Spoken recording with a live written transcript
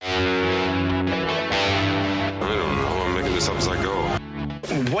this up as I go.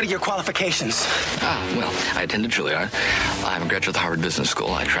 What are your qualifications? Well, I attended Juilliard. I'm a graduate of the Harvard Business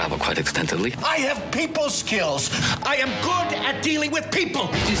School. I travel quite extensively. I have people skills. I am good at dealing with people.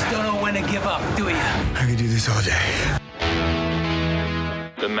 You just don't know when to give up, do you? I could do this all day.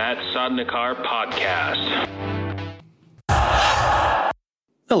 The Matt Sodnikar Podcast.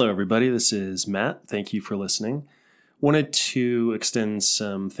 Hello, everybody. This is Matt. Thank you for listening. Wanted to extend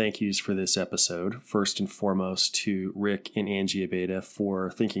some thank yous for this episode. First and foremost to Rick and Angie Abeda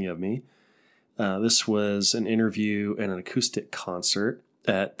for thinking of me. This was an interview and an acoustic concert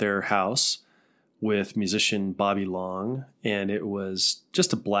at their house with musician Bobby Long, and it was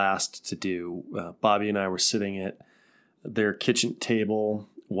just a blast to do. Bobby and I were sitting at their kitchen table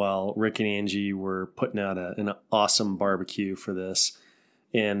while Rick and Angie were putting out an awesome barbecue for this.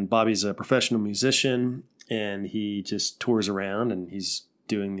 And Bobby's a professional musician, and he just tours around, and he's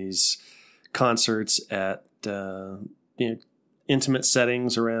doing these concerts at intimate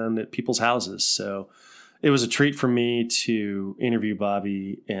settings around at people's houses. So it was a treat for me to interview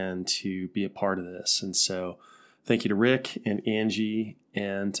Bobby and to be a part of this. And so thank you to Rick and Angie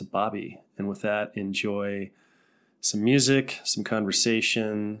and to Bobby. And with that, enjoy some music, some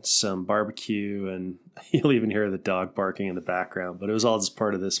conversation, some barbecue, and you'll even hear the dog barking in the background. But it was all just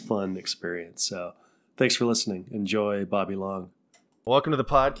part of this fun experience. So thanks for listening. Enjoy Bobby Long. Welcome to the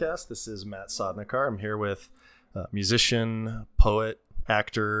podcast. This is Matt Sodnikar. I'm here with musician, poet,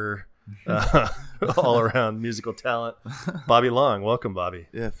 actor, all around musical talent, Bobby Long. Welcome, Bobby.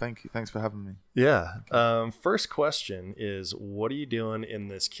 Yeah, thank you. Thanks for having me. Yeah. First question is, what are you doing in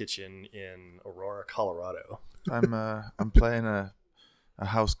this kitchen in Aurora, Colorado? I'm playing a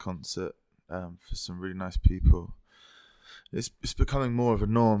house concert for some really nice people. It's becoming more of a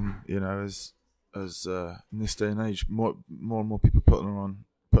norm, you know, as in this day and age, more and more people putting on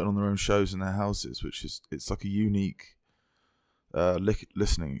their own shows in their houses, which is it's like a unique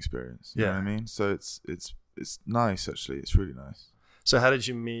listening experience. You know what I mean? So it's nice, actually. It's really nice. So how did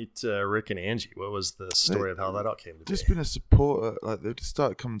you meet Rick and Angie? What was the story of how that all came to be? Just been a supporter. Like, they just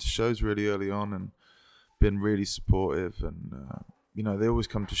started coming to shows really early on and been really supportive. And you know, they always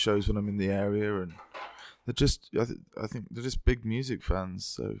come to shows when I'm in the area, and they're just I think they're just big music fans.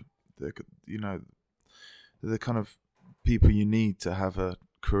 So they're, you know, they're the kind of people you need to have a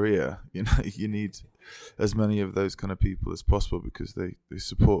career. You know, you need as many of those kind of people as possible because they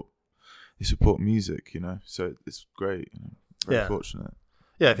support music. You know, so it's great. You know, very fortunate.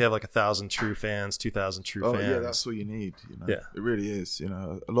 Yeah, if you have like 1,000 true fans, 2,000 true fans. Yeah, that's what you need. You know, yeah, it really is. You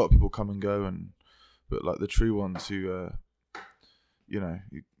know, a lot of people come and go, but like the true ones who, you know,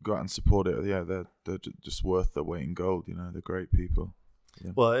 you go out and support it. Yeah, they're just worth their weight in gold. You know, they're great people.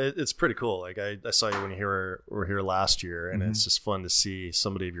 Yeah. Well, it's pretty cool. Like I saw you when you were here last year, and it's just fun to see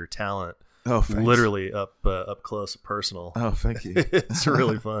somebody of your talent. Oh, thanks. Literally up close and personal. Oh, thank you. It's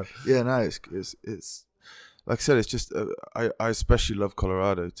really fun. Yeah, no, it's like I said, it's just I especially love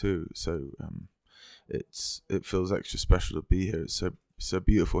Colorado too. So it feels extra special to be here. It's so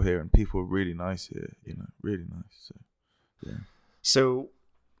beautiful here, and people are really nice here. You know, really nice. So yeah. So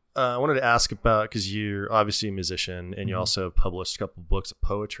I wanted to ask about, because you're obviously a musician and you also have published a couple of books of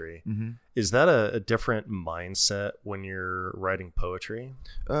poetry. Mm-hmm. Is that a different mindset when you're writing poetry?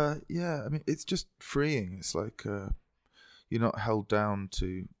 Yeah, I mean, it's just freeing. It's like you're not held down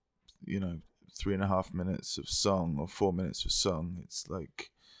to, you know, 3.5 minutes of song or 4 minutes of song. It's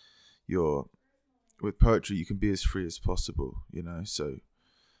like with poetry, you can be as free as possible, you know. So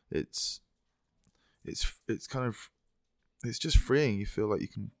it's kind of, it's just freeing. You feel like you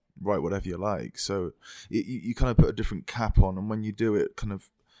can write whatever you like. So you kind of put a different cap on, and when you do it, kind of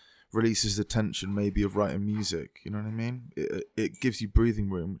releases the tension maybe of writing music. You know what I mean? It gives you breathing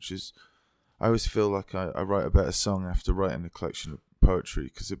room, which is, I always feel like I write a better song after writing a collection of poetry,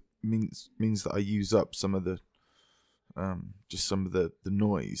 because it means that I use up some of the just some of the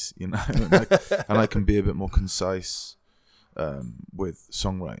noise, you know, and I can be a bit more concise with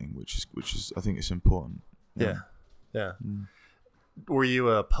songwriting, which is I think it's important. Yeah. Were you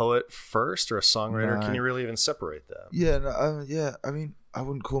a poet first or a songwriter? No. Can you really even separate that? Yeah, no, yeah. I mean, I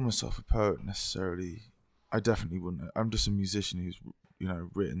wouldn't call myself a poet necessarily. I definitely wouldn't. I'm just a musician who's, you know,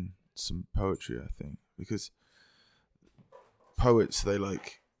 written some poetry, I think, because poets, they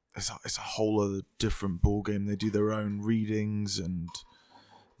like, it's a whole other different ball game. They do their own readings, and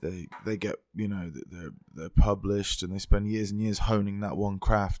they get, you know, they're published, and they spend years and years honing that one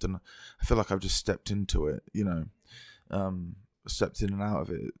craft. And I feel like I've just stepped into it, you know, stepped in and out of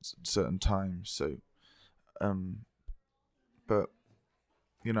it at certain times. So, but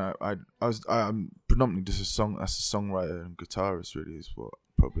you know, I'm predominantly just as a songwriter and guitarist. Really, is what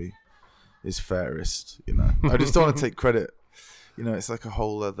probably is fairest. You know, I just don't want to take credit. You know, it's like a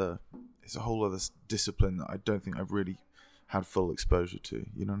whole other discipline that I don't think I've really had full exposure to.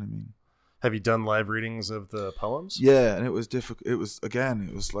 You know what I mean? Have you done live readings of the poems? Yeah, and it was difficult. It was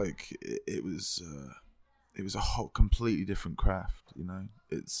a whole completely different craft. You know,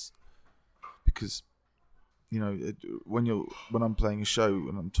 it's because, you know, when I'm playing a show,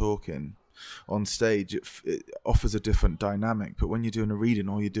 when I'm talking on stage, it offers a different dynamic. But when you're doing a reading,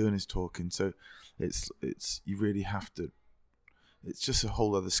 all you're doing is talking. So it's you really have to. It's just a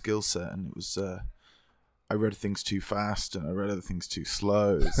whole other skill set, and it was. I read things too fast, and I read other things too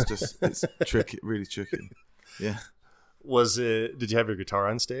slow. It's tricky, really tricky. Yeah. Did you have your guitar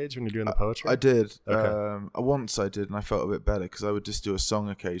on stage when you're doing the poetry? I did. Okay. Once I did, and I felt a bit better because I would just do a song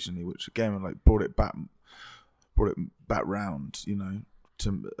occasionally, which again, like brought it back round, you know,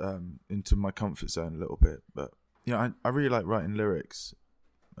 to into my comfort zone a little bit. But you know, I really like writing lyrics,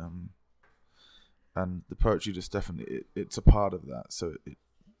 and the poetry just definitely it's a part of that. So it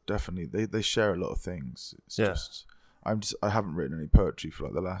definitely they share a lot of things. It's just I haven't written any poetry for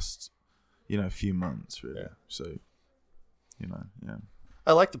like the last, you know, few months really. Yeah. So. You know, yeah.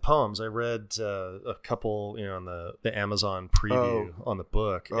 I like the poems. I read a couple, you know, on the Amazon preview on the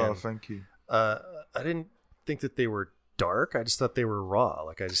book. Oh, thank you. I didn't think that they were dark. I just thought they were raw.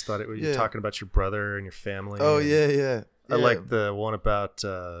 Like I just thought you're talking about your brother and your family. Oh, yeah. I like the one about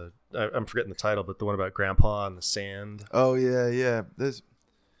I'm forgetting the title, but the one about Grandpa and the sand. Oh yeah. It's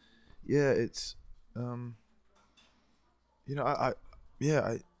you know,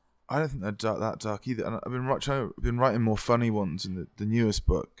 I don't think they're that dark either. And I've been writing more funny ones in the newest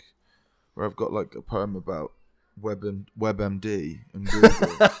book, where I've got like a poem about WebMD and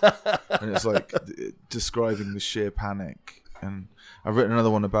Google, and it's like describing the sheer panic. And I've written another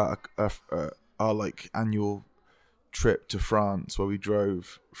one about our like annual trip to France, where we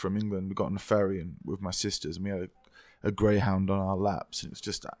drove from England. We got on a ferry and with my sisters, and we had a greyhound on our laps. And it was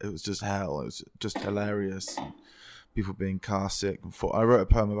just hell. It was just hilarious. And people being car sick and I wrote a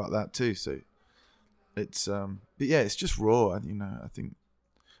poem about that too. So it's but yeah, it's just raw. You know, I think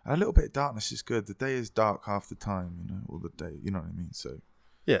a little bit of darkness is good. The day is dark half the time, you know, or the day. You know what I mean? So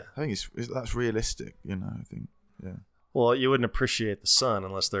yeah, I think that's realistic. You know, I think Well, you wouldn't appreciate the sun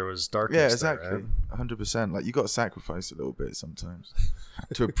unless there was darkness. Yeah, exactly. There, right? 100%. Like you got to sacrifice a little bit sometimes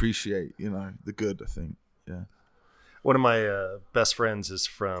to appreciate, you know, the good. I think. Yeah. One of my best friends is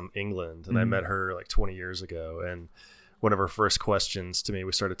from England, and I met her like 20 years ago. And one of her first questions to me,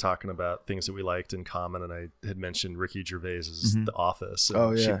 we started talking about things that we liked in common, and I had mentioned Ricky Gervais's The Office.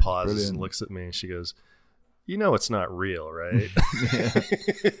 And she pauses and looks at me, and she goes, "You know it's not real, right?"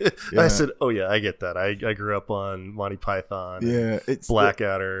 I said, "Oh yeah, I get that. I grew up on Monty Python, it's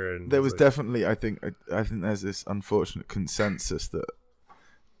Blackadder, and there was definitely I think there's this unfortunate consensus that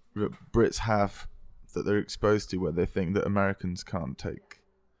Brits have that they're exposed to, where they think that Americans can't take,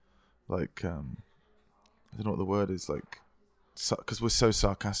 like, I don't know what the word is, like, because we're so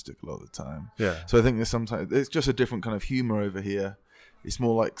sarcastic a lot of the time. Yeah. So I think there's sometimes it's just a different kind of humor over here. It's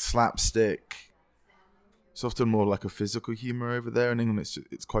more like slapstick. It's often more like a physical humor over there. In England,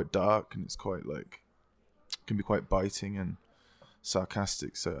 it's quite dark, and it's quite like, can be quite biting and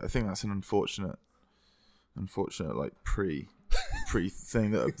sarcastic. So I think that's an unfortunate like pre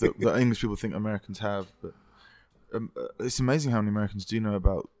thing that English people think Americans have. But it's amazing how many Americans do know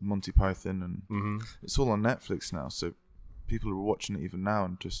about Monty Python, and it's all on Netflix now. So people are watching it even now,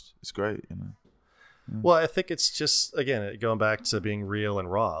 and just it's great, you know. Yeah. Well, I think it's just, again, going back to being real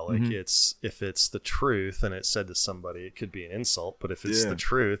and raw. Like it's, if it's the truth and it's said to somebody, it could be an insult. But if it's the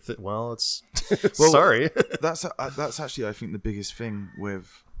truth, it's sorry. That's actually, I think, the biggest thing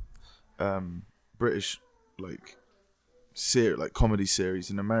with British like comedy series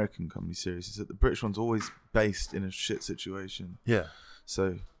and American comedy series is that the British one's always based in a shit situation. Yeah.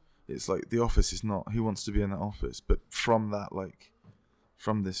 So it's like The Office is not Who Wants to Be in That Office, but from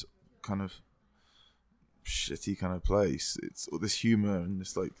this kind of shitty kind of place, it's all this humor and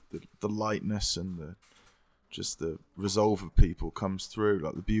this like the lightness and the resolve of people comes through,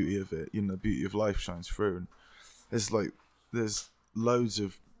 like the beauty of it, you know, the beauty of life shines through. And there's loads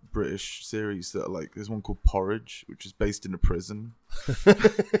of British series that are like, there's one called Porridge, which is based in a prison.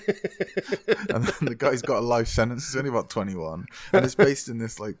 And then the guy's got a life sentence. He's only about 21, and it's based in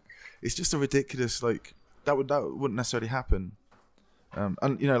this, like, it's just a ridiculous, like, that wouldn't necessarily happen.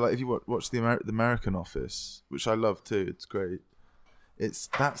 And you know, like, if you watch the American Office, which I love too, it's great. It's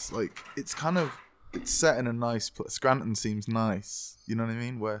set in a nice place. Scranton seems nice, you know what I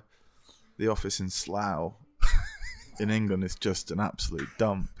mean? Where the office in Slough in England is just an absolute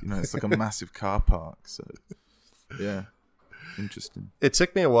dump. You know, it's like a massive car park. So, yeah. interesting. It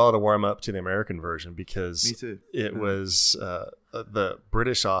took me a while to warm up to the American version because Me too. it was the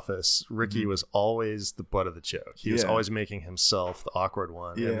British Office. Ricky was always the butt of the joke. He was Yeah. always making himself the awkward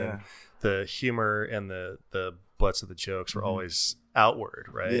one. Yeah. And then the humor and the butts of the jokes were always outward,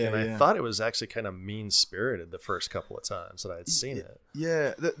 right? Yeah, and I yeah. thought it was actually kind of mean-spirited the first couple of times that I had seen it.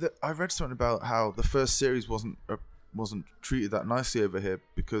 Yeah, I read something about how the first series wasn't treated that nicely over here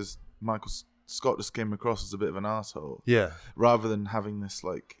because Michael Scott just came across as a bit of an asshole. Yeah. Rather than having this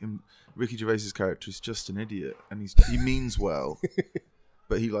Ricky Gervais's character is just an idiot and he means well,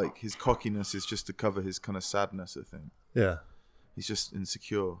 but his cockiness is just to cover his kind of sadness. I think. Yeah. He's just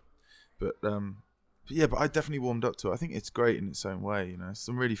insecure, but I definitely warmed up to it. I think it's great in its own way.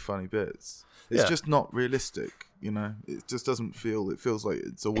 Some really funny bits. It's just not realistic. It just doesn't feel. It feels like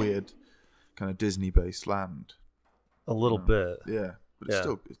it's a weird kind of Disney-based land. A little bit. Yeah, but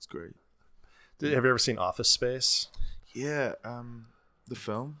it's great. Have you ever seen Office Space? Yeah, the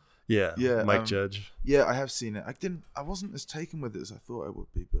film. Yeah. Yeah, Mike Judge. Yeah, I have seen it. I wasn't as taken with it as I thought I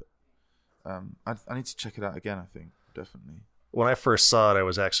would be, but I need to check it out again. I think definitely. When I first saw it, I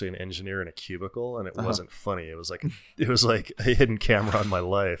was actually an engineer in a cubicle, and it wasn't funny. It was like a hidden camera on my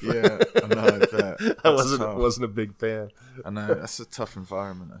life. Yeah, I know. I bet. I That's tough. wasn't a big fan. I know that's a tough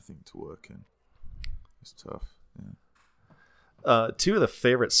environment. I think to work in. It's tough. Yeah. Two of the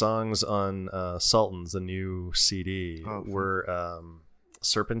favorite songs on Sultan's, the new CD, were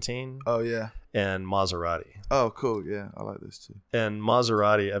Serpentine Oh yeah. and Maserati. Oh cool. Yeah, I like those two. And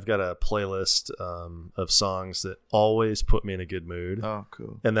Maserati, I've got a playlist of songs that always put me in a good mood. Oh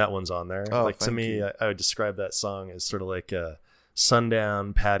cool. And that one's on there. Oh, like to thank me, you. I would describe that song as sort of like a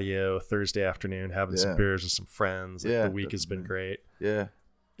sundown patio Thursday afternoon, having some Yeah. beers with some friends. Like Yeah, the week has been great. Yeah.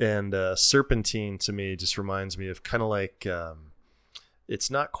 And Serpentine to me just reminds me of kind of like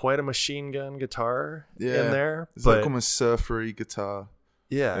it's not quite a machine gun guitar Yeah. in there, It's but like almost surfery guitar.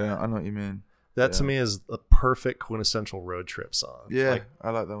 yeah, Yeah, I know what you mean. that to me is a perfect quintessential road trip song. Yeah, Like,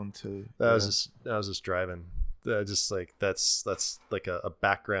 I like that one too. I was just driving. Just like that's like a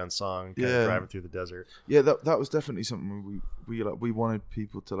background song, kind Yeah. of driving through the desert. Yeah, that was definitely something we wanted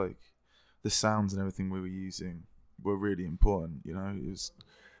people to like. The sounds and everything we were using were really important.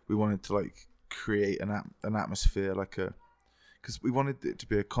 We wanted to like create an atmosphere because we wanted it to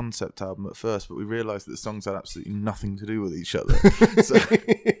be a concept album at first, but we realized that the songs had absolutely nothing to do with each other. So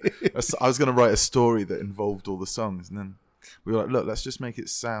I was going to write a story that involved all the songs, and then we were like, look, let's just make it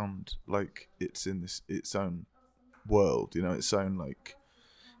sound like it's in its own world, its own like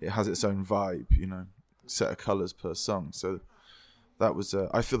it has its own vibe, set of colors per song. So that was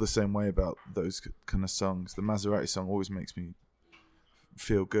I feel the same way about those kind of songs. The Maserati song always makes me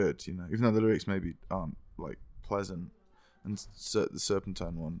feel good, even though the lyrics maybe aren't like pleasant, and the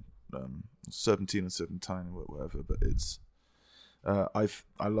Serpentine one, Serpentine and Serpentine or whatever. But it's I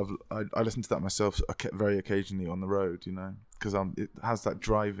listen to that myself very occasionally on the road, because it has that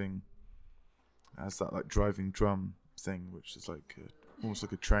driving drum thing, which is like almost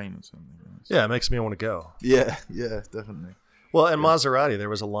like a train or something. Yeah, it makes me want to go. Yeah, definitely. Well, and Maserati, there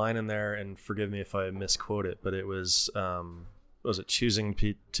was a line in there, and forgive me if I misquote it, but it was it choosing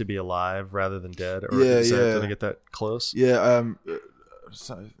to be alive rather than dead? Or Yeah, did I get that close? Yeah,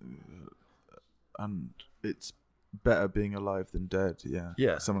 and it's better being alive than dead. Yeah,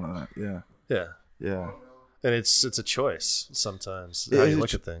 Yeah. something like that. Yeah. Yeah. And it's a choice sometimes, Yeah, how you it's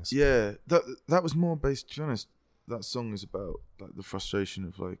look a at things. Yeah, that was more based. To be honest, that song is about like the frustration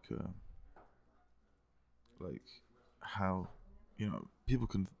of like how people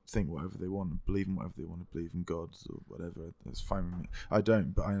can think whatever they want and believe in whatever they want to believe in God or whatever. That's fine with me. I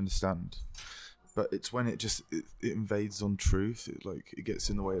don't, but I understand. But it's when it invades on truth. It gets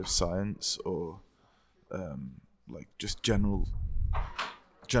in the way of science or like just general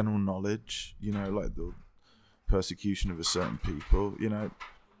knowledge. Like the persecution of a certain people.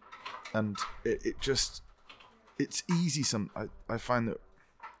 And it's easy. I find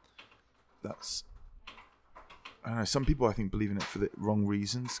that's. I don't know. Some people, I think, believe in it for the wrong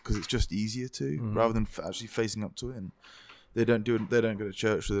reasons because it's just easier to, rather than actually facing up to it. And they don't go to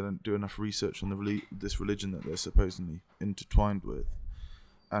church, so they don't do enough research on this religion that they're supposedly intertwined with,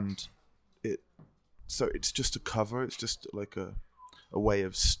 and it's just a cover. It's just like a way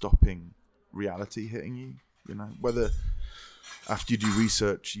of stopping reality hitting you. Whether after you do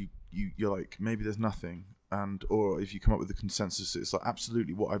research, you're like, maybe there's nothing, or if you come up with a consensus, it's like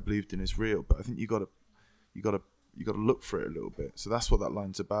absolutely what I believed in is real. But I think you got to look for it a little bit. So that's what that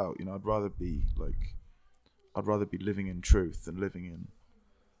line's about. I'd rather be living in truth than living in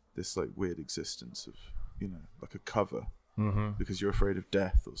this like weird existence of like a cover because you're afraid of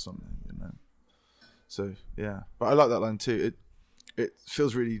death or something. So yeah, but I like that line too. It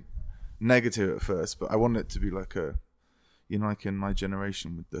feels really negative at first, but I want it to be like a, you know, like in My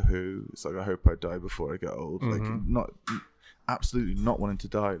Generation with The Who. It's like, I hope I die before I get old. Like, not absolutely not wanting to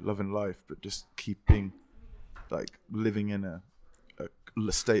die, loving life, but just keeping, like, living in a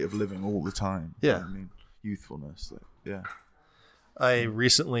state of living all the time. Yeah. You know what I mean, youthfulness. Like, yeah. I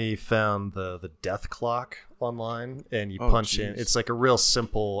recently found the death clock online, and you punch in. It's like a real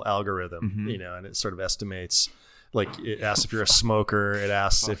simple algorithm, you know, and it sort of estimates. Like, it asks if you're a smoker. It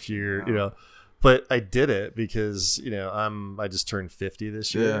asks if you're, you know. But I did it because, you know, I just turned 50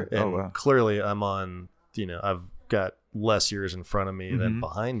 this year, and clearly I'm on. You know, I've got less years in front of me than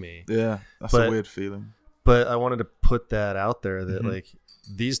behind me. Yeah, that's a weird feeling. But I wanted to put that out there that like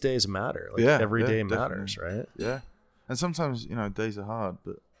these days matter. Like every day matters, right? Yeah. And sometimes, you know, days are hard,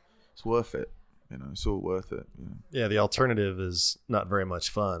 but it's worth it. You know, it's all worth it. You know? Yeah, the alternative is not very much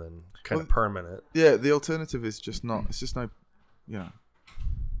fun and kind of permanent. Yeah, the alternative is just not. It's just no, you know,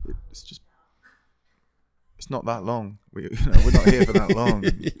 it's not that long. We're not here for that long.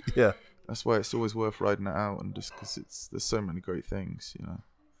 Yeah, that's why it's always worth riding it out, and just because there's so many great things, you know.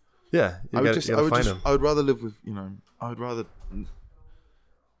 Yeah, I would rather live with, you know, I would rather,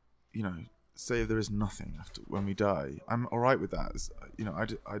 you know, say there is nothing after when we die. I'm all right with that. You know,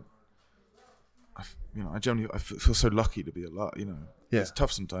 I generally feel so lucky to be alive. You know, it's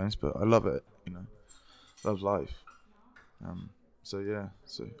tough sometimes, but I love it. You know, love life. So yeah,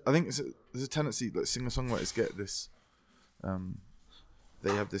 so I think there's a tendency that singer-songwriters get this.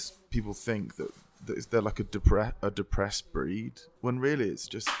 They have this. People think that they're like a depressed breed, when really it's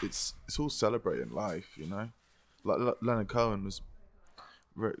just it's all celebrating life. You know, like Leonard Cohen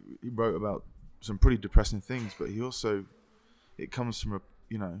he wrote about some pretty depressing things, but he also, it comes from a,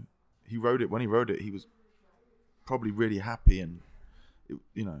 you know, when he wrote it, he was probably really happy, and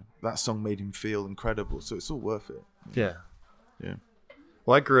you know, that song made him feel incredible. So it's all worth it. Yeah. Yeah.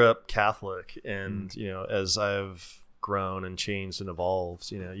 Well, I grew up Catholic, and you know, as I've grown and changed and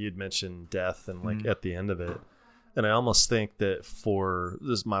evolved, you know, you'd mentioned death and like at the end of it, and I almost think that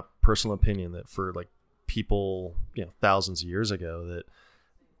this is my personal opinion, that for like people, you know, thousands of years ago, that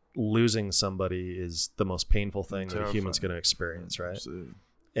losing somebody is the most painful thing that a human's going to experience, right? Absolutely.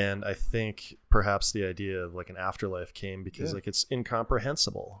 And I think perhaps the idea of like an afterlife came because like it's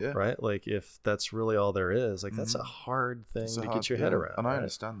incomprehensible, right? Like, if that's really all there is, like that's a hard thing to get your head around. And I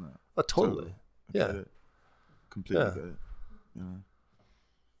understand that. Oh, totally. I get it. Completely get it. You know?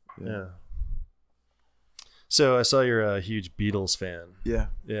 Yeah. So I saw you're a huge Beatles fan. Yeah.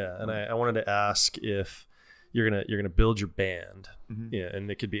 Yeah, and I wanted to ask if you're gonna build your band,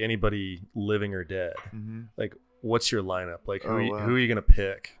 and it could be anybody living or dead. Like, what's your lineup? Like, who are you gonna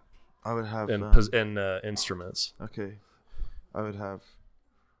pick? I would have and instruments. Okay, I would have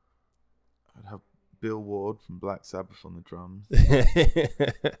Bill Ward from Black Sabbath on the drums.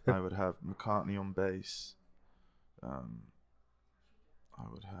 I would have McCartney on bass. I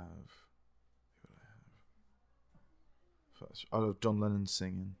would have John Lennon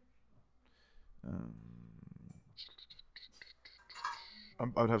singing. I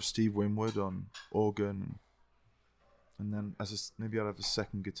would have Steve Winwood on organ, and then maybe I'd have a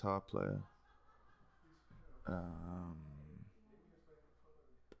second guitar player.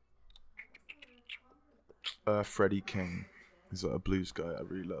 Freddie King is a blues guy I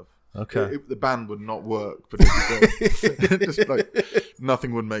really love. Okay. The band would not work, but it would be great. Just like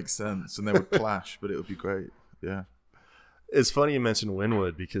nothing would make sense, and they would clash, but it would be great. Yeah. It's funny you mentioned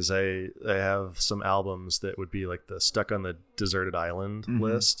Winwood, because I have some albums that would be like the Stuck on the Deserted Island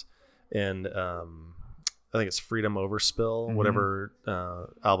list, and I think it's Freedom Overspill, whatever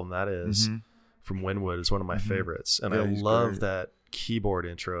album that is from Winwood, is one of my favorites, and I love that keyboard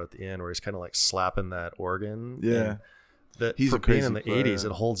intro at the end where he's kind of like slapping that organ. Yeah, that he's for being in the '80s,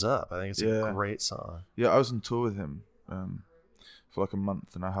 it holds up. I think it's a great song. Yeah, I was on tour with him for like a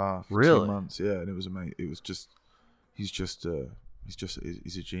month and a half, really? 2 months. Yeah, and it was amazing. It was just. He's a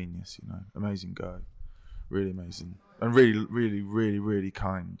genius, you know, amazing guy, really amazing, and really, really, really, really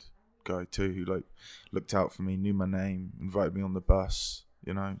kind guy too, who like looked out for me, knew my name, invited me on the bus,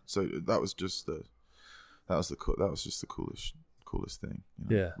 you know. So that was just the coolest thing. You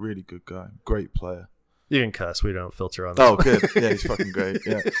know? Yeah, really good guy, great player. You can cuss. We don't filter on that. Oh, good. Yeah, he's fucking great.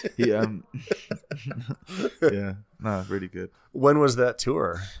 Yeah, yeah, no, really good. When was that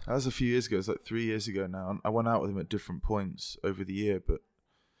tour? That was a few years ago. It was like 3 years ago now. I went out with him at different points over the year, but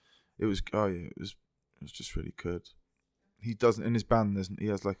it was it was just really good. He doesn't in his band. He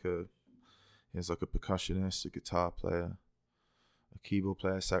has like a percussionist, a guitar player, a keyboard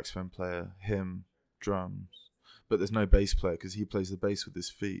player, saxophone player, him, drums, but there's no bass player because he plays the bass with his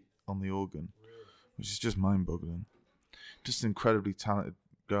feet on the organ. which is just mind-boggling. Just an incredibly talented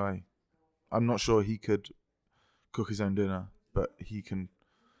guy. I'm not sure he could cook his own dinner, but he could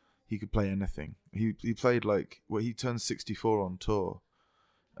play anything. He played he turned 64 on tour,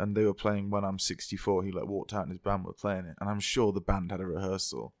 and they were playing When I'm 64. He walked out and his band were playing it, and I'm sure the band had a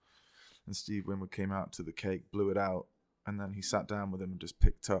rehearsal. And Steve Winwood came out to the cake, blew it out, and then he sat down with him and just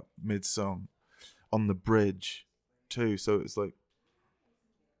picked up mid-song on the bridge too. So it's like,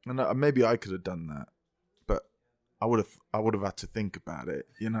 and maybe I could have done that, but I would have had to think about it,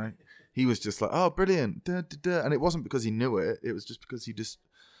 you know. He was just like, oh, brilliant, da, da, da. And it wasn't because he knew it. It was just because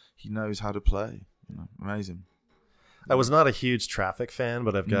he knows how to play. You know, amazing. I was not a huge Traffic fan,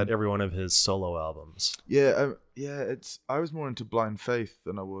 but I've got every one of his solo albums. Yeah, I was more into Blind Faith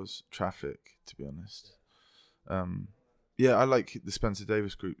than I was Traffic, to be honest. Yeah, I like the Spencer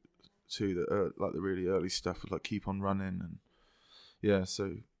Davis group too. That like the really early stuff with Keep on Running, and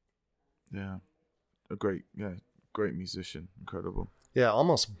a great musician, incredible. Yeah,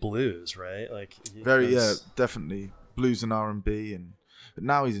 almost blues, right? Definitely blues and R&B, but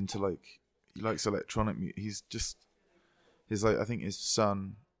now he's into he likes electronic music. He's just I think his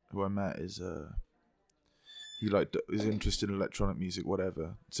son, who I met, is interested in electronic music,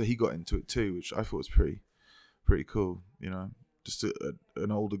 whatever. So he got into it too, which I thought was pretty cool. You know, just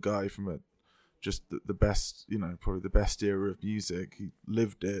an older guy from the best, you know, probably the best era of music. He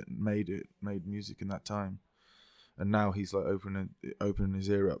lived it and made music in that time. And now he's opening his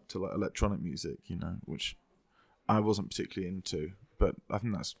ear up to electronic music, you know, which I wasn't particularly into, but I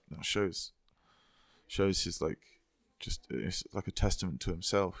think that shows his it's like a testament to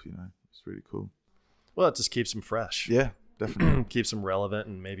himself, you know. It's really cool. Well, it just keeps him fresh. Yeah, definitely. Keeps him relevant,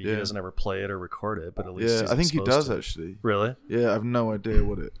 and maybe he doesn't ever play it or record it, but at least I think he does actually. Really? Yeah, I have no idea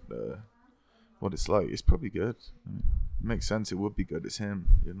what it's like. It's probably good. I mean, it makes sense. It would be good. It's him,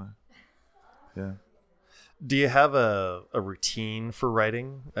 you know. Yeah. Do you have a routine for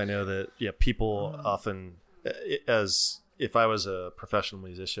writing? I know that people often, as if I was a professional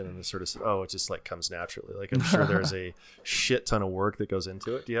musician and sort of it just comes naturally. I'm sure there's a shit ton of work that goes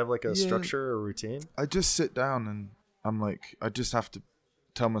into it. Do you have a structure or routine? I just sit down and I'm I just have to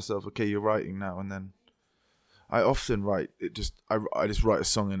tell myself, okay, you're writing now, and then I often write it. I just write a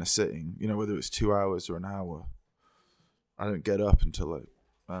song in a sitting. You know, whether it's 2 hours or an hour. I don't get up until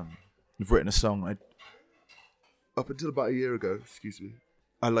I've written a song. Up until about a year ago,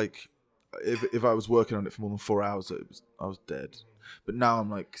 if I was working on it for more than 4 hours, I was dead. But now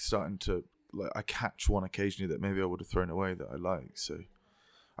I'm starting to I catch one occasionally that maybe I would have thrown away that I like. So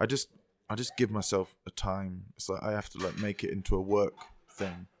I just give myself a time. It's I have to make it into a work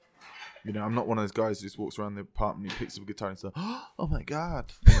thing. You know, I'm not one of those guys who just walks around the apartment and he picks up a guitar and says, "Oh my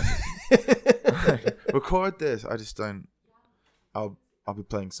god, record this." I just don't. I'll be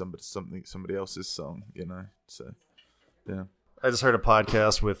playing somebody else's song, you know. So, yeah. I just heard a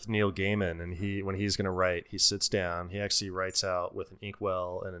podcast with Neil Gaiman, and when he's going to write, he sits down. He actually writes out with an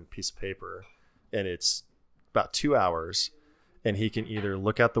inkwell and a piece of paper, and it's about 2 hours. And he can either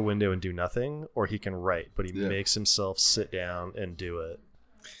look out the window and do nothing, or he can write. But he makes himself sit down and do it.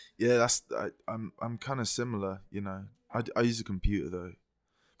 Yeah, I'm kind of similar, you know. I use a computer though,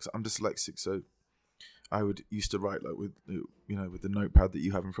 because I'm dyslexic, so I used to write with the notepad that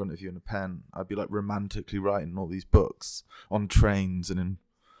you have in front of you and a pen. I'd be romantically writing all these books on trains and in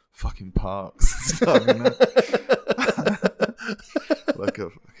fucking parks and stuff, you know? Like a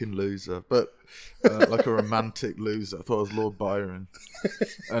fucking loser, but like a romantic loser. I thought I was Lord Byron,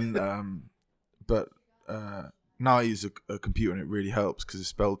 and now I use a computer and it really helps because it's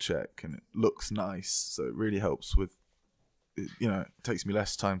spell check and it looks nice, so it really helps with, you know, it takes me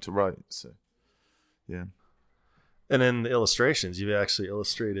less time to write. So. Yeah. And then the illustrations, you've actually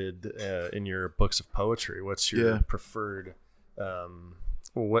illustrated in your books of poetry. What's your preferred,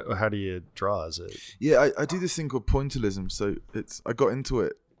 how do you draw? Is it? Yeah, I do this thing called pointillism. So I got into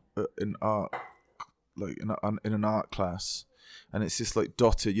it in art, in an art class, and it's just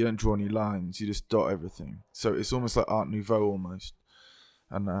dotted. You don't draw any lines, you just dot everything. So it's almost like Art Nouveau almost.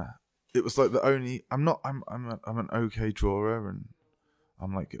 And it was I'm an okay drawer, and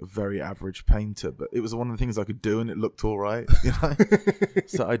I'm a very average painter, but it was one of the things I could do and it looked all right, you know?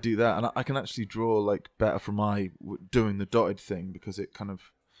 So I do that, and I can actually draw better from doing the dotted thing, because it kind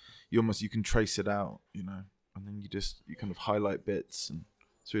of, you can trace it out, you know, and then you kind of highlight bits, and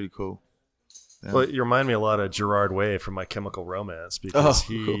it's really cool. Yeah. Well, you remind me a lot of Gerard Way from My Chemical Romance, because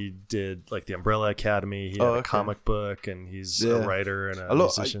he did the Umbrella Academy, he had a comic book, and he's a writer and a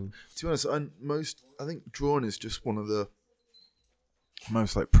musician. To be honest, I think drawing is just one of the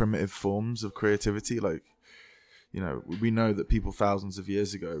most primitive forms of creativity. You know, we know that people thousands of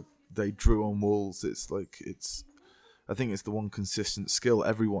years ago they drew on walls. I think it's the one consistent skill.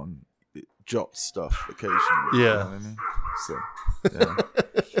 Everyone jots stuff occasionally. Yeah. You know what I mean? So, yeah.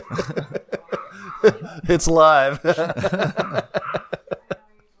 It's live.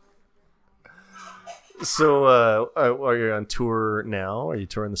 So, are you on tour now? Are you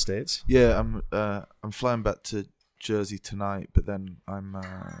touring the States? Yeah, I'm flying back to Jersey tonight, but then I'm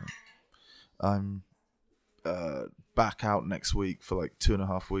back out next week for like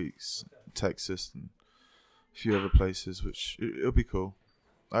 2.5 weeks in Texas and a few other places, which it'll be cool.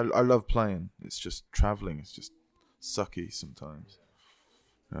 I love playing. It's just traveling. It's just sucky sometimes.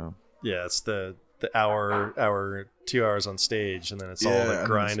 Yeah, it's the hour, 2 hours on stage, and then it's all that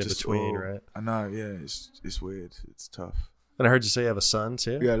grind in between, right? I know. Yeah, it's weird. It's tough. And I heard you say you have a son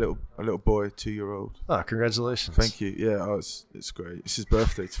too. Yeah, a little boy, 2-year-old. Oh, congratulations! Thank you. Yeah, it's great. It's his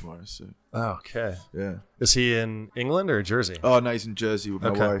birthday tomorrow, so. Oh, okay. Yeah. Is he in England or Jersey? Oh no, he's in Jersey with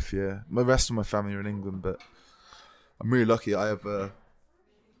my wife. Yeah, the rest of my family are in England, but I'm really lucky. I've got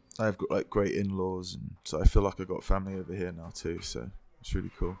like great in-laws, and so I feel like I got family over here now too. So it's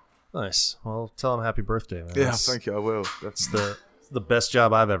really cool. Nice. Well, tell him happy birthday, man. Yeah, thank you. I will. That's the best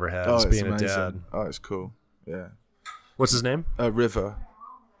job I've ever had. Is being amazing. A dad. Oh, it's cool. Yeah. What's his name? River.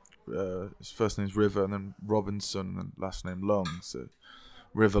 His first name's River, and then Robinson, and last name Long. So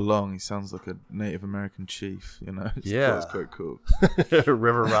River Long. He sounds like a Native American chief. You know. It's quite cool.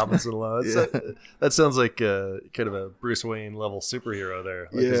 River Robinson Long. Yeah. That sounds like kind of a Bruce Wayne level superhero there,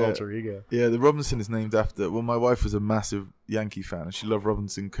 like his alter ego. Yeah, the Robinson is named after. Well, my wife was a massive Yankee fan, and she loved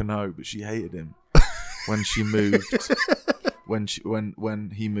Robinson Cano, but she hated him when she moved.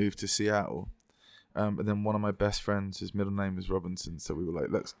 when he moved to Seattle. And then one of my best friends, his middle name is Robinson, so we were like,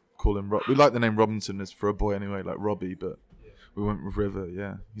 let's call him we like the name Robinson as for a boy anyway, like Robbie, but we went with River.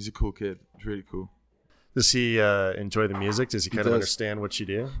 Yeah, he's a cool kid. It's really cool. Does he enjoy the music? Does he kind of understand what you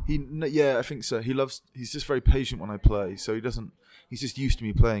do? Yeah, I think so. He's just very patient when I play, so he's just used to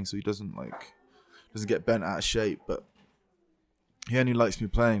me playing, so he doesn't get bent out of shape, but he only likes me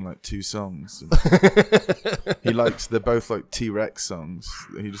playing like 2 songs. They're both like T-Rex songs.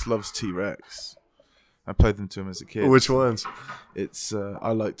 He just loves T-Rex. I played them to him as a kid. Which ones? It's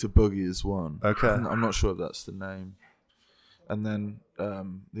I Like to Boogie is one. Okay. I'm not sure if that's the name. And then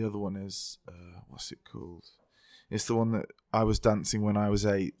the other one is what's it called? It's the one that I was dancing when I was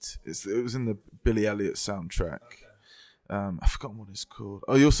 8. It was in the Billy Elliot soundtrack. I've forgotten what it's called.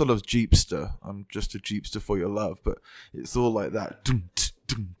 Oh, he also loves Jeepster. I'm just a Jeepster for your love, but it's all like that. And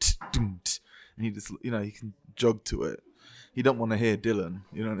he just, he can jog to it. He don't want to hear Dylan.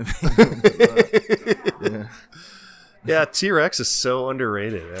 You know what I mean? Yeah, T-Rex is so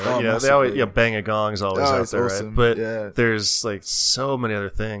underrated. Oh, they always Bang a Gong's always out there, awesome. Right? But there's like so many other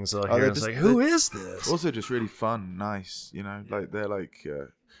things. It's like, who is this? Also, just really fun, nice. Like they're like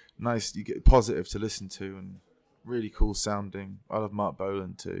nice. You get positive to listen to and really cool sounding. I love Mark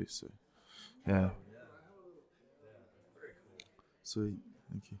Bolan too. So yeah, sweet.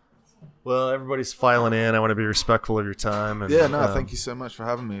 Thank you. Well, everybody's filing in. I want to be respectful of your time. And, thank you so much for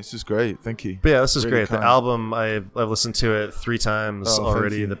having me. This is great. Thank you. But yeah, this is really great. kind. The album, I've listened to it 3 times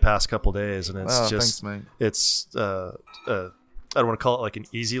already the past couple days, and it's thanks, mate. It's I don't want to call it like an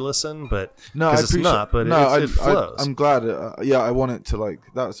easy listen, but no, it's not. But it flows. I'm glad. I want it to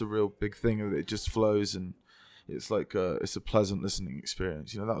that's a real big thing. It just flows, and it's like it's a pleasant listening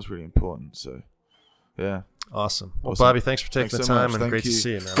experience. That was really important. So yeah. Awesome. Well, Bobby, thanks for taking the time, and great to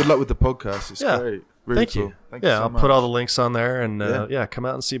see you, man. Good luck with the podcast. It's great. Really thank cool. you. Thank you so I'll much. put all the links on there, and come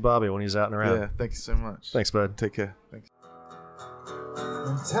out and see Bobby when he's out and around. Yeah, thank you so much. Thanks, bud. Take care. Thanks.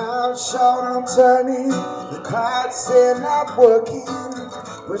 Time short, I'm turning. The clock said not working,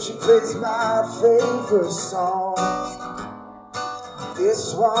 but she plays my favorite song.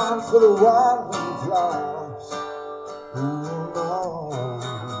 This one for the one we've lost. Ooh, no.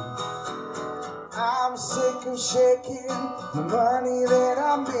 I'm sick of shaking the money that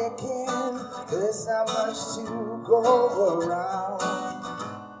I'm making. There's not much to go around.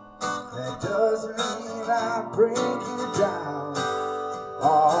 That doesn't mean I break you down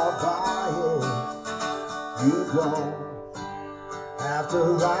all by it. You don't have to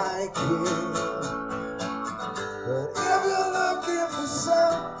like it. But if you're looking for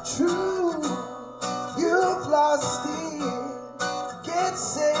some truth, you've lost it. Get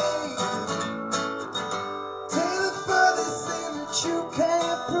saved. You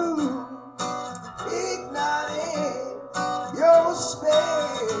can't prove, igniting your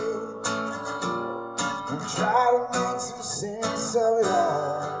space, and try to make some sense of it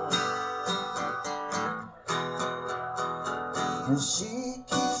all. And she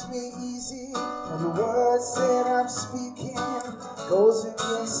keeps me easy, and the words that I'm speaking goes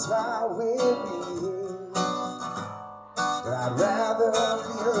against my my weary head. But I'd rather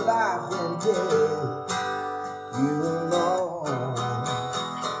be alive than dead, you know.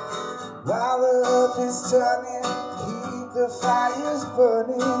 While the earth is turning, keep the fires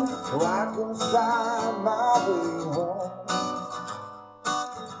burning, so I can find my way home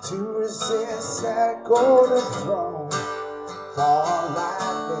to resist that golden throne. For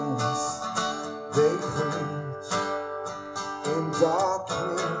lightnings they preach in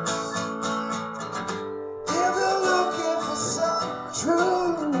darkness. If you're looking for some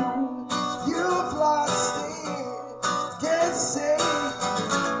truth, you've lost it. Get saved.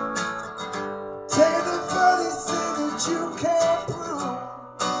 Take the furthest thing that you can't prove.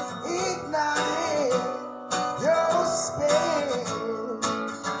 Ignite your space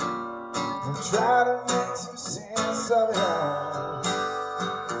and try to make some sense of it all.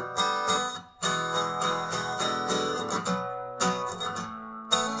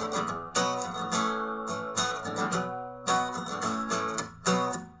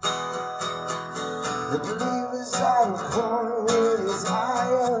 The believer's on the corner with his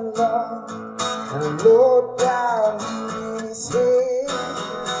iron lung and a load down in his head.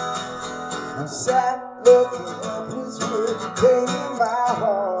 I'm sat looking up his wood, pain in my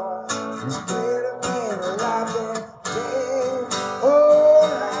heart. He's better being alive than dead. Oh,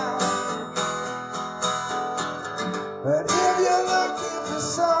 now. But if you're looking for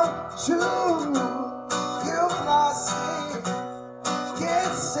some truth, you've lost it.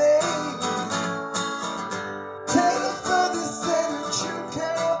 Get saved. Take the furthest thing that you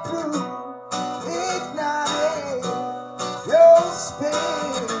can't prove. Ignite your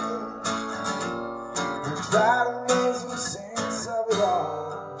space and try to make some sense of it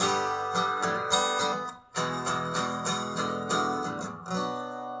all.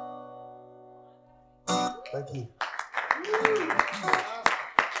 Thank you.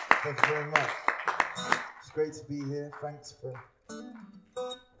 Thank you very much. It's great to be here. Thanks for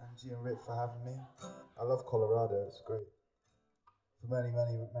Angie and Rick for having me. I love Colorado. It's great for many,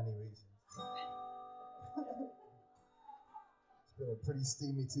 many, many reasons. It's been a pretty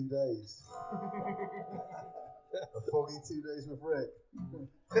steamy 2 days. A foggy 2 days with Rick.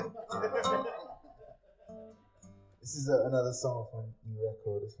 This is another song off my new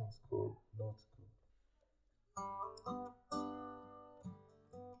record. This one's called Nautical.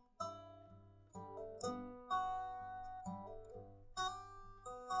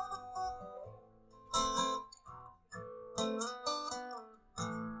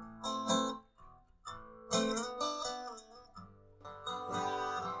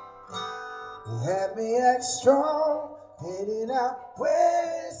 You had me act strong, heading out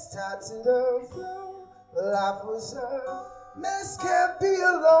west, tied to the floor. Life was a mess, can't be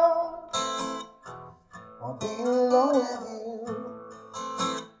alone. I'll be alone with you.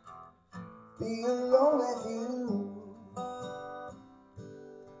 Be alone with you.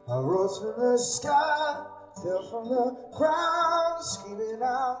 I rose from the sky, fell from the ground, screaming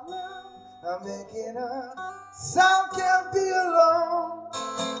out loud. I'm making a sound, can't be alone.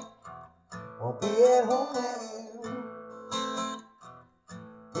 I'll be at home with you.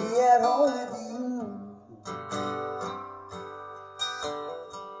 Be at home with you.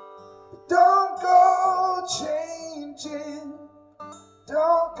 But don't go changing.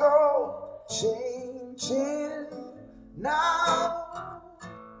 Don't go changing now.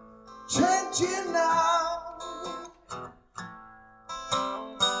 Changing now.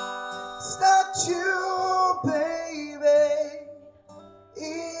 It's not you, baby.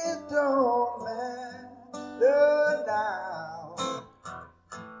 It don't matter now.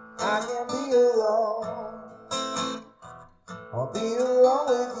 I can be alone. I'll be alone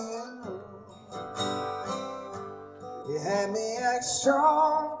with you. You had me act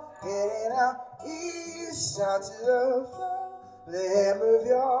strong, getting out east, out to the floor. The hem of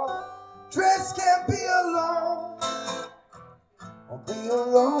your dress can't be alone. I'll be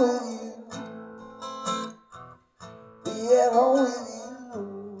alone with you. Be at home with you.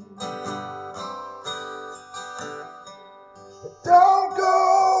 Don't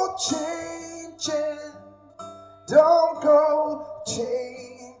go changing, don't go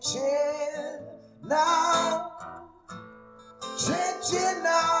changing now, changing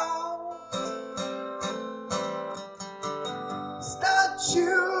now. It's not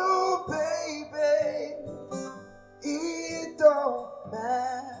you, baby, it don't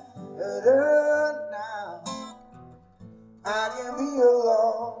matter now. I can be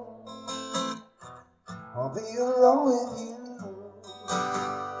alone, I'll be alone with you.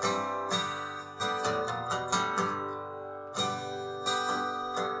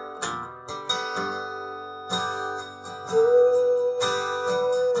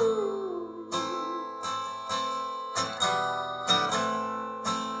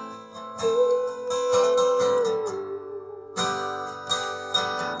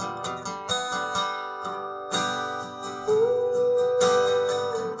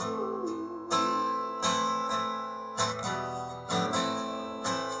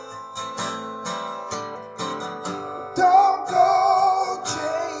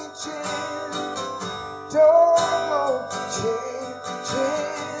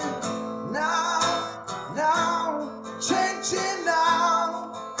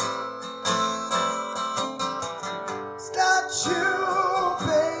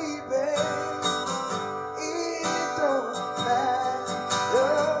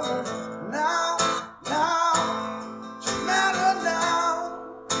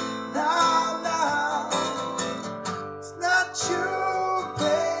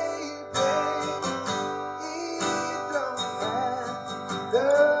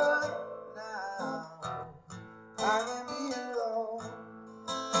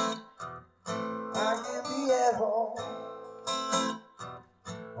 get home,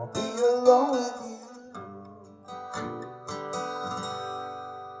 I'll be alone with you.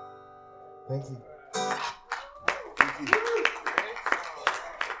 Thank you. Thank you.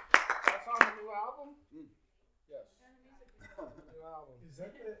 That's on the new album? Yes. New album. Is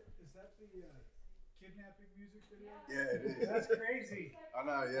that the kidnapping music video? Yeah, it is. That's crazy. I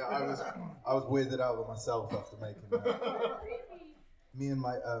know, yeah. I was weirded out with myself after making that. Me and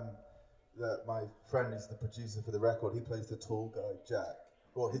my friend is the producer for the record. He plays the tall guy, Jack.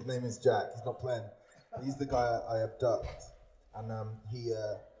 Well, his name is Jack. He's not playing. He's the guy I abduct. And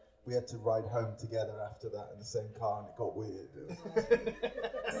we had to ride home together after that in the same car, and it got weird.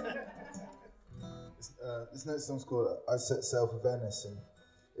 This next song's called "I Set Sail for Venice," and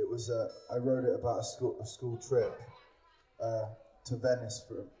it was I wrote it about a school trip to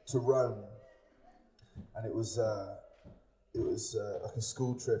Venice to Rome, and it was like a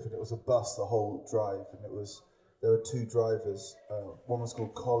school trip, and it was a bus the whole drive, and there were two drivers. One was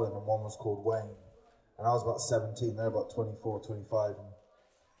called Colin and one was called Wayne, and I was about 17. They're about 24, 25, and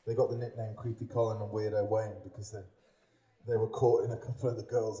they got the nickname Creepy Colin and Weirdo Wayne because they were caught in a couple of the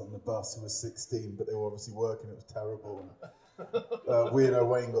girls on the bus who were 16, but they were obviously working. It was terrible. And, Weirdo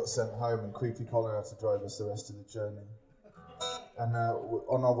Wayne got sent home, and Creepy Colin had to drive us the rest of the journey. And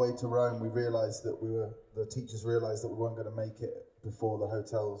on our way to Rome, we realised that the teachers realised that we weren't going to make it before the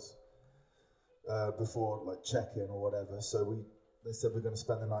hotels, before like check-in or whatever. So they said we're going to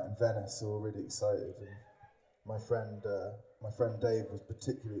spend the night in Venice. So we're really excited. And my friend Dave was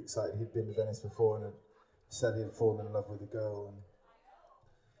particularly excited. He'd been to Venice before and had said he had fallen in love with a girl and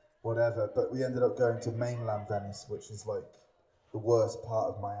whatever. But we ended up going to mainland Venice, which is like the worst part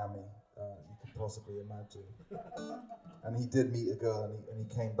of Miami you could possibly imagine. And he did meet a girl, and he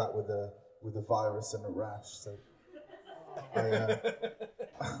came back with a virus and a rash. So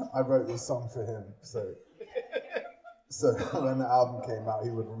I wrote this song for him. So when the album came out, he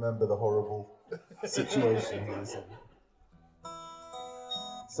would remember the horrible situation he was in.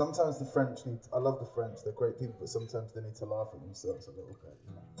 Sometimes the French I love the French, they're great people, but sometimes they need to laugh at themselves a little bit,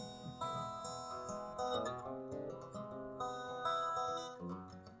 you know.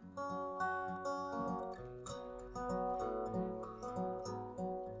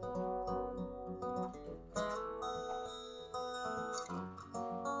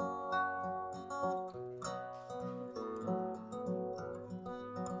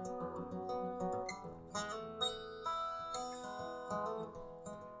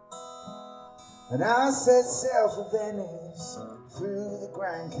 And I set sail for Venice through the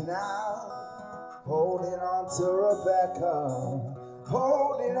Grand Canal, holding on to Rebecca,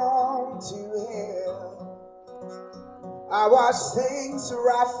 holding on to him. I watched things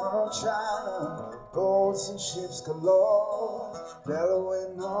arrive from China, boats and ships galore,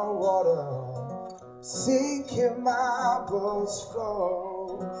 bellowing on water, sinking my boat's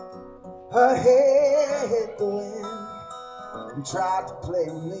floor. Her hair hit the wind and tried to play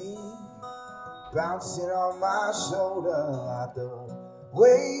with me, bouncing on my shoulder like the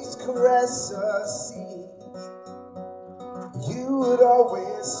waves caress the sea. You had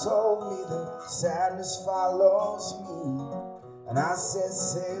always told me that sadness follows me, and I set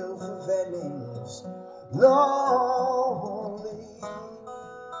sail for Venice, lonely.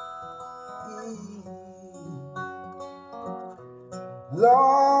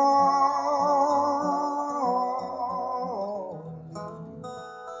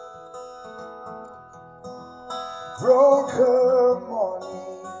 Broken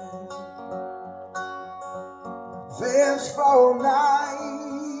morning, vengeful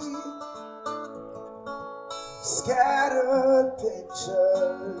night, scattered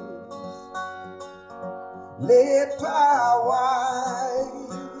pictures lit by white,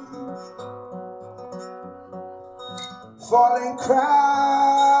 falling crowds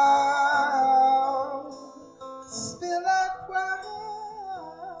spill like wine.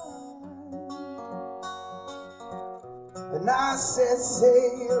 And I set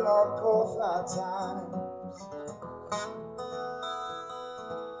sail on both our times.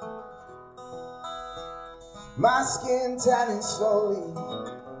 My skin tanning slowly,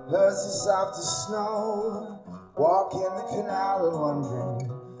 hers is soft as snow. Walking the canal and wondering,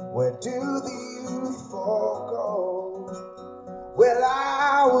 where do the youthful go? Well,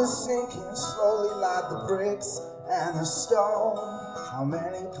 I was sinking slowly like the bricks and the stone. How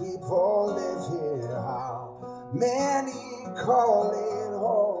many people live here? How many call it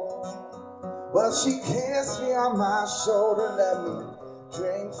home? Well, she kissed me on my shoulder, let me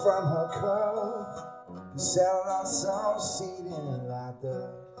drink from her cup, and settled on some seating like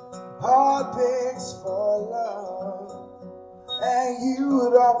the heart begs for love. And you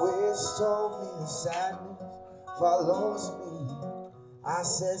had always told me the sadness follows me. I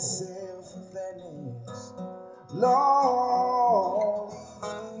set sail for Venice, lonely.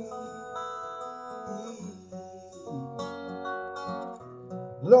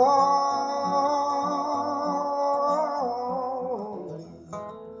 Lonely,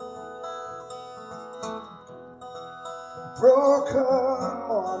 broken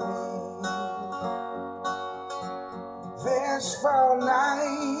morning, vengeful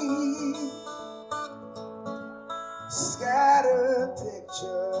night, scattered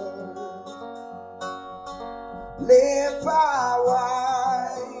picture, lit by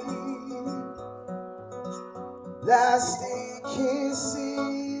white, lasting kisses,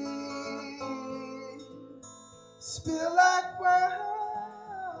 spill like wine.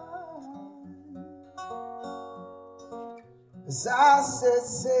 As I set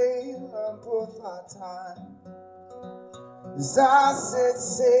sail on both our time, as I set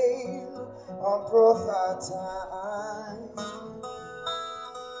sail on both our time.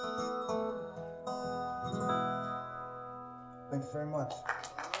 Thank you very much.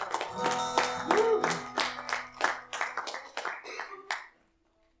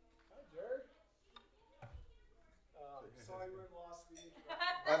 Sorry we're lost.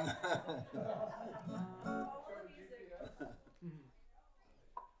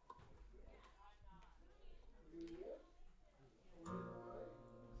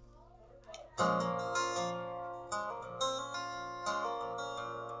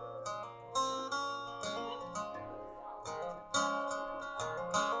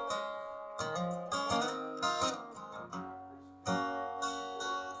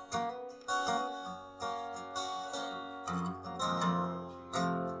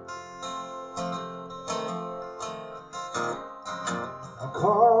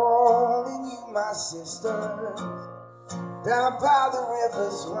 Calling you my sister, down by the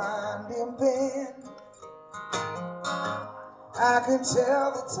river's winding bend. I can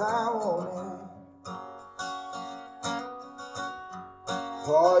tell the time won't end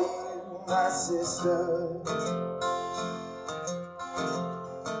for you, my sister.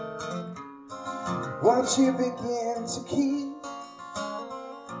 Won't you begin to keep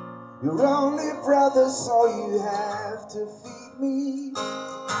your only brother, so you have to feed me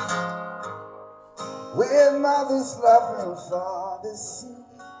with mother's love and father's seed.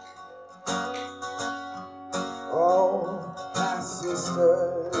 Oh, my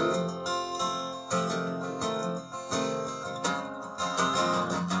sister,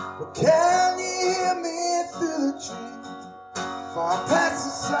 but can you hear me through the tree, far past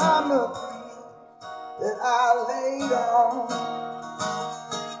the summer breeze that I laid on?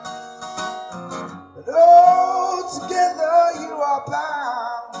 But oh, together you are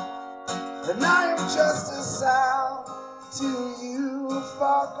bound, and I am just a sound till you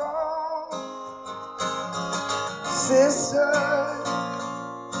far gone. Sister,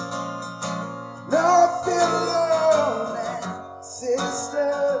 no feel alone, and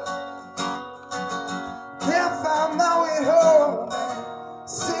sister, can't find my way home, and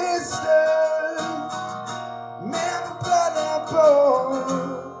sister, man of blood and bone.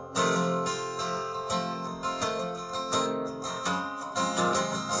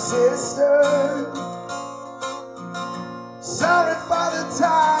 Sister, sorry for the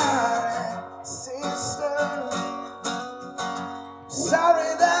time. Sister,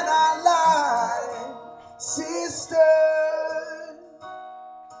 sorry that I lied. Sister,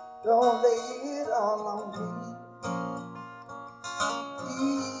 don't lay it all on me.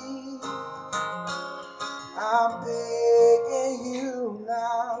 I'm begging you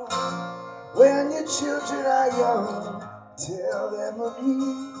now, when your children are young, tell them of me.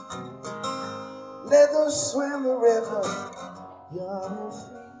 Let them swim the river, young and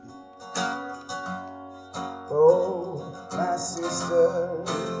free. Oh, my sister,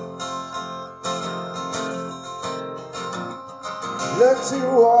 look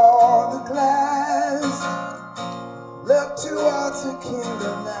toward the glass, look towards the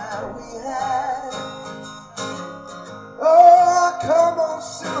kingdom that we had. Oh, come on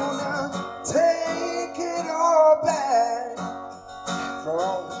sooner, take it all back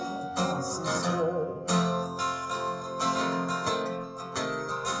from me, my sister.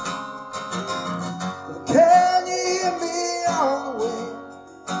 Can you hear me on the way,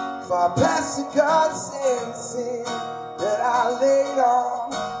 far past the God's sin that I laid on?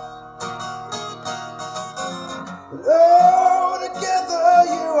 But oh, together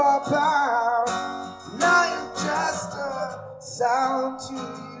you are bound, and I am just a sound to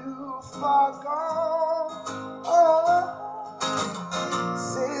you far gone. Oh,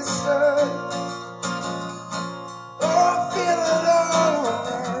 sister, oh, feel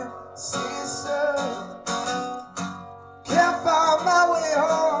alone, sister,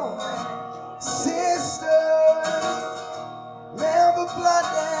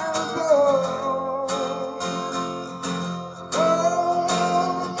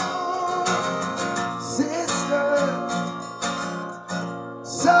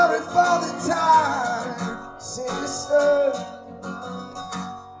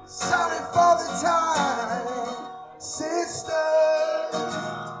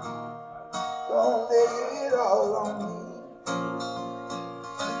 it all on me.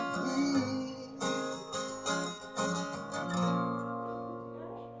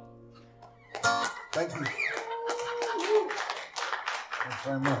 Thank you. Thanks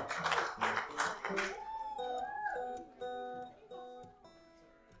very much.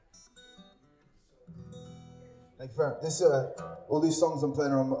 Thank you very much. This, all these songs I'm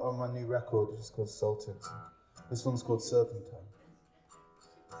playing are on my new record, which is called Sultan. This one's called Serpentine.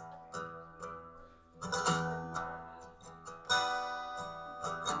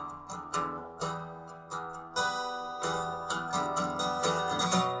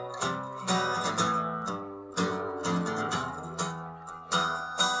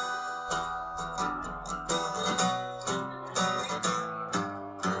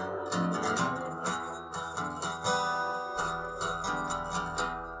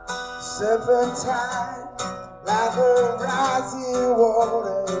 Serpentine, like a rising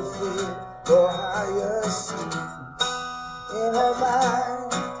water, feel for higher sea. In her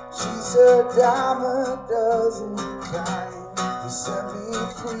mind, she's a diamond dozen trying to set me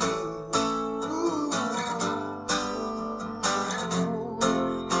free.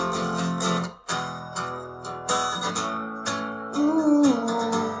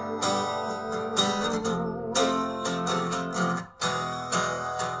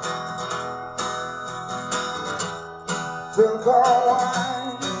 Drunk on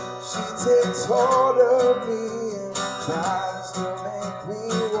wine, she takes hold of me and tries to make me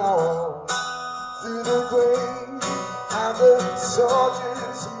walk through the grave of the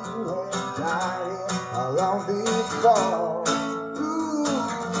soldiers who have died long before.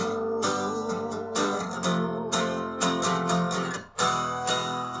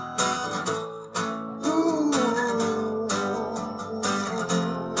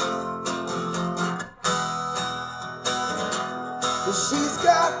 She's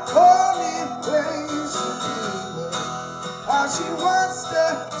got holy place to be. All she wants to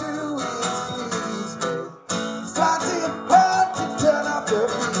do is please me. It's finding hard to turn off her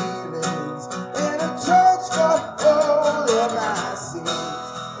feelings, and it tones for all of my sins.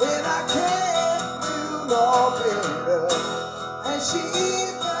 And I can't do no better. And she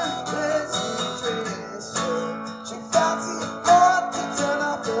even lets me dress her. She finds it hard to turn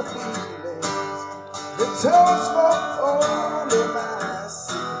off her feelings. The tones for all of my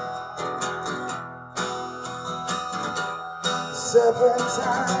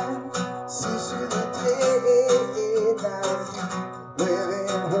Serpentine sees through the daylight, living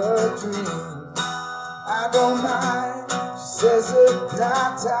her dreams. I don't mind, she says the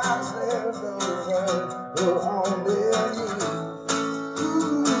night time's left over, will only me.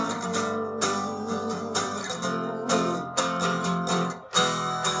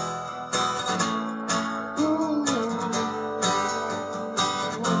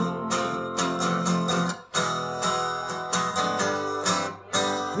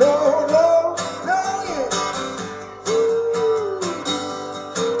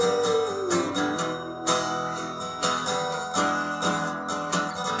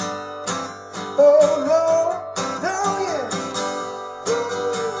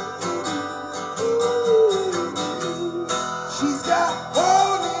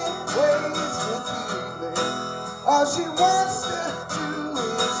 All she wants to do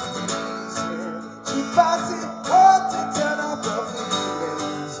is please me. She finds it hard to turn off her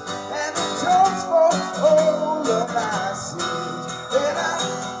feelings, and it tones for all of my sins. And I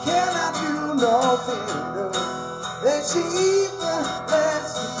cannot do nothing new. And she even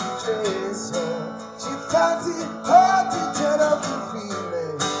lets me trace her. She finds it hard to turn off her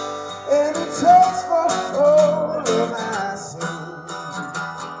feelings, and it tones for all of my sins.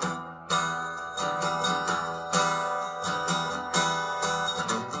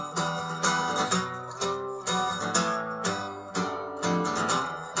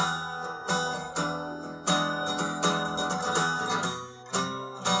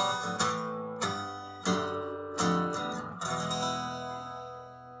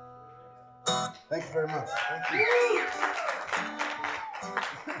 Thank you very much. Thank you.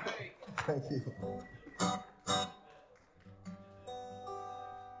 Thank you.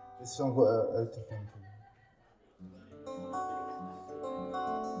 This song got a different.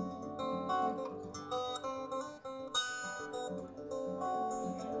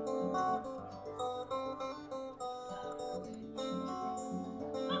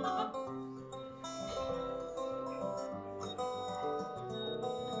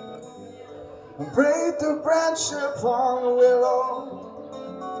 Break the branch upon the willow.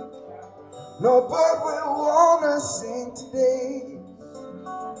 No bird will wanna sing today.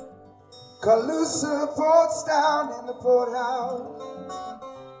 Cause loose the boats down in the boathouse.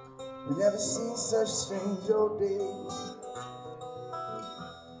 We never seen such strange old days.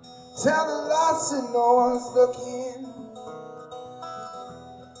 Tell the lost that no one's looking.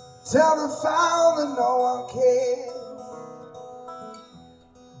 Tell the found that no one cares.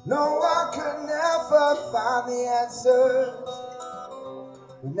 No one could never find the answers.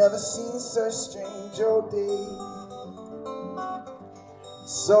 We've never seen such strange old days.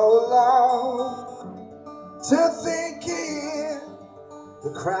 So long to thinking the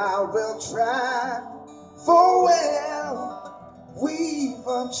crowd will try for well. We've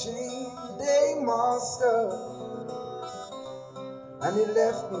unchained a monster, and it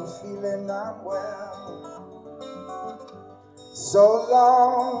left me feeling unwell. So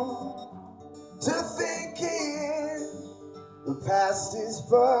long to thinking the past is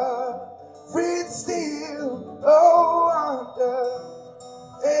buried still, oh, under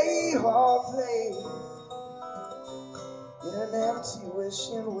a hard place in an empty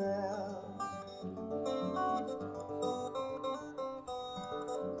wishing well.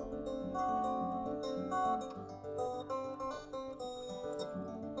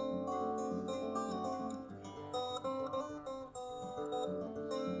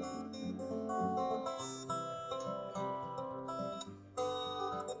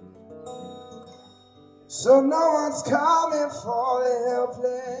 So no one's coming for the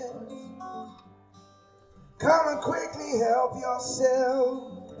helpless. Come and quickly help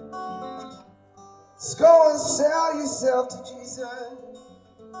yourself. Just go and sell yourself to Jesus.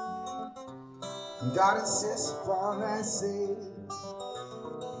 And God insists upon that sale.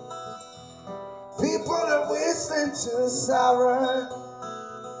 People are whistling to the siren.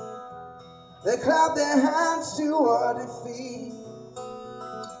 They clap their hands to a defeat.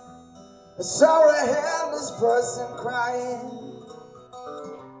 I saw a helpless person crying.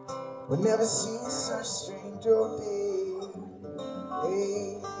 We've never seen such strange old days.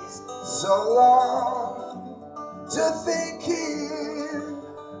 So long to thinking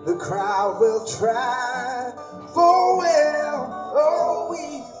the crowd will try for well. Oh,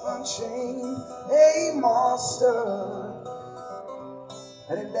 we've unchained a monster,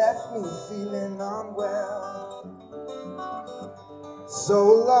 and it left me feeling unwell. So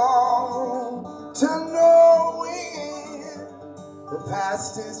long to knowing the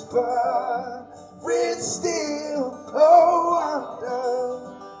past is buried still, oh, under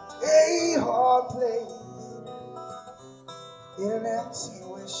a hard place in an empty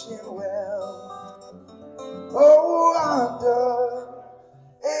wishing well. Oh, under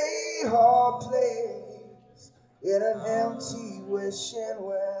a hard place in an empty wishing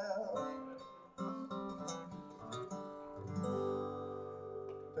well.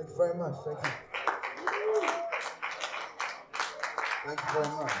 Thank you very much. Thank you. Thank you very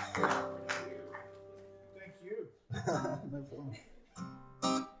much. Thank you. No problem.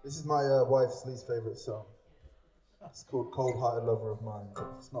 This is my wife's least favorite song. It's called Cold Hearted Lover of Mine, but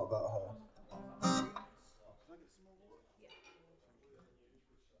it's not about her.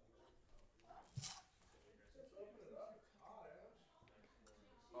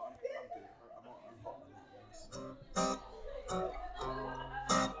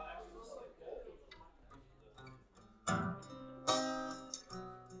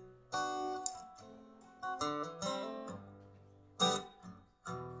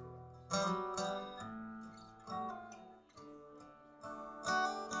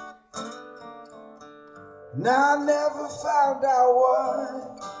 And I never found out why.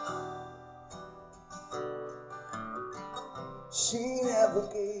 She never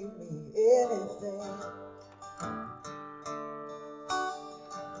gave me anything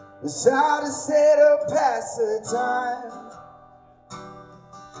besides a set of pass the time.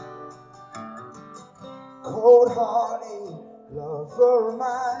 Cold-hearted lover of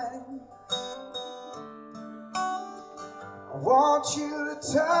mine, I want you to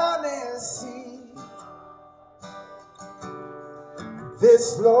turn and see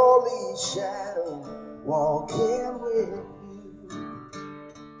this lowly shadow walking with you.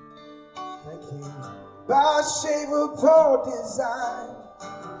 Thank you. By shape of poor design,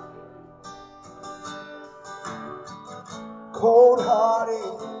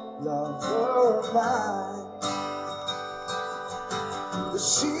 cold-hearted lover of mine. But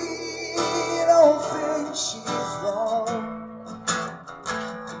she don't think she's wrong.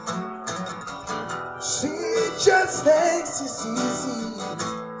 She just thinks it's easy.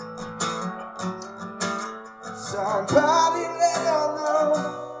 Somebody let her know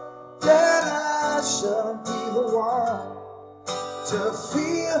that I shouldn't be the one to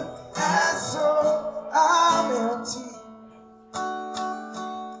feel as though I'm empty,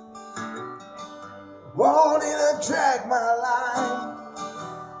 wanting to drag my line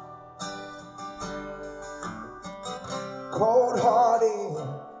cold-hearted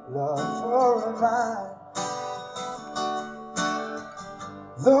lover of mine.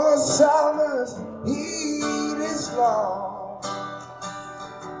 The summer's heat is long,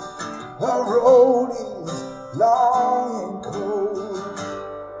 the road is long and cold.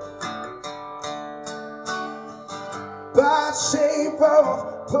 By shape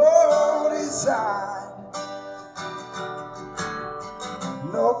of poor design,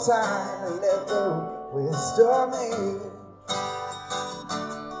 no time to let the wisdom in.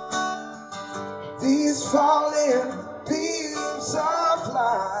 These falling beams of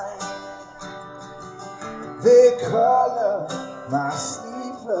light, they color my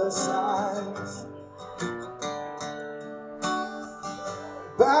sleepless eyes.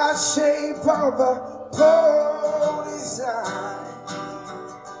 By shape of a poor design,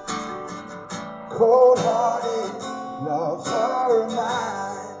 cold-hearted lover of mine.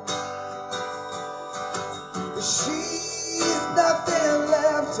 She's nothing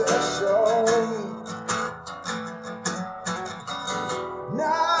left to show me,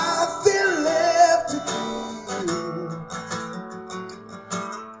 nothing left to give.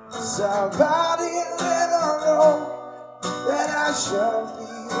 Somebody let her know that I shouldn't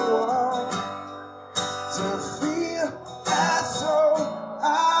be the one to feel as though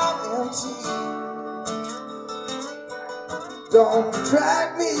I'm empty. Don't drag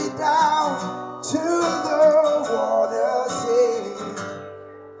me down to the water's edge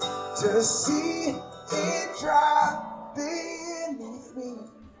to see it dry beneath me.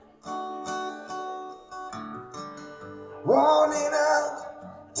 Wanting to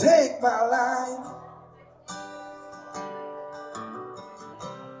take my line,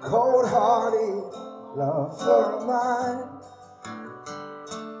 cold-hearted lover of mine.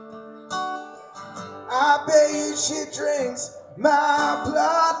 I bet she drinks my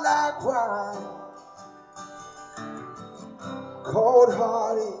blood like wine,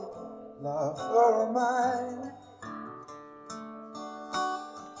 cold-hearted lover of mine.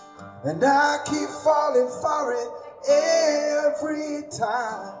 And I keep falling for it every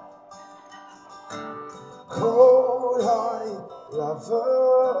time, cold-hearted lover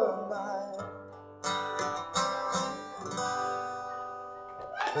of mine.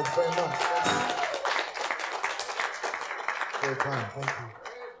 Thanks very much. Great time. Thank you.